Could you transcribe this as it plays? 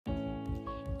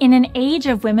In an age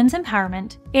of women's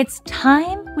empowerment, it's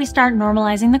time we start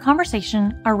normalizing the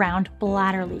conversation around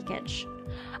bladder leakage.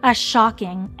 A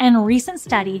shocking and recent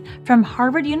study from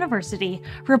Harvard University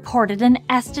reported an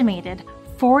estimated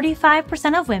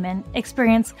 45% of women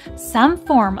experience some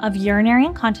form of urinary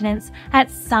incontinence at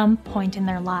some point in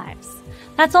their lives.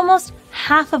 That's almost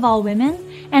half of all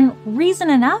women, and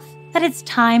reason enough that it's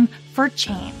time for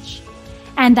change.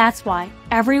 And that's why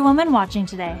every woman watching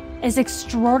today is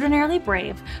extraordinarily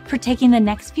brave for taking the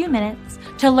next few minutes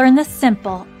to learn the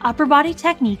simple upper body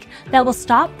technique that will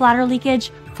stop bladder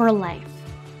leakage for life.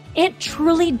 It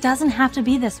truly doesn't have to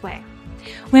be this way.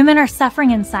 Women are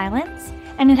suffering in silence,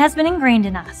 and it has been ingrained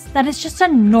in us that it's just a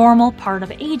normal part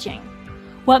of aging.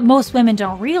 What most women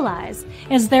don't realize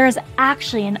is there is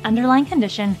actually an underlying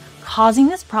condition causing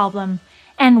this problem,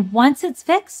 and once it's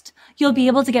fixed, you'll be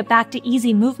able to get back to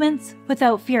easy movements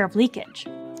without fear of leakage.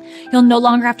 You'll no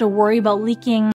longer have to worry about leaking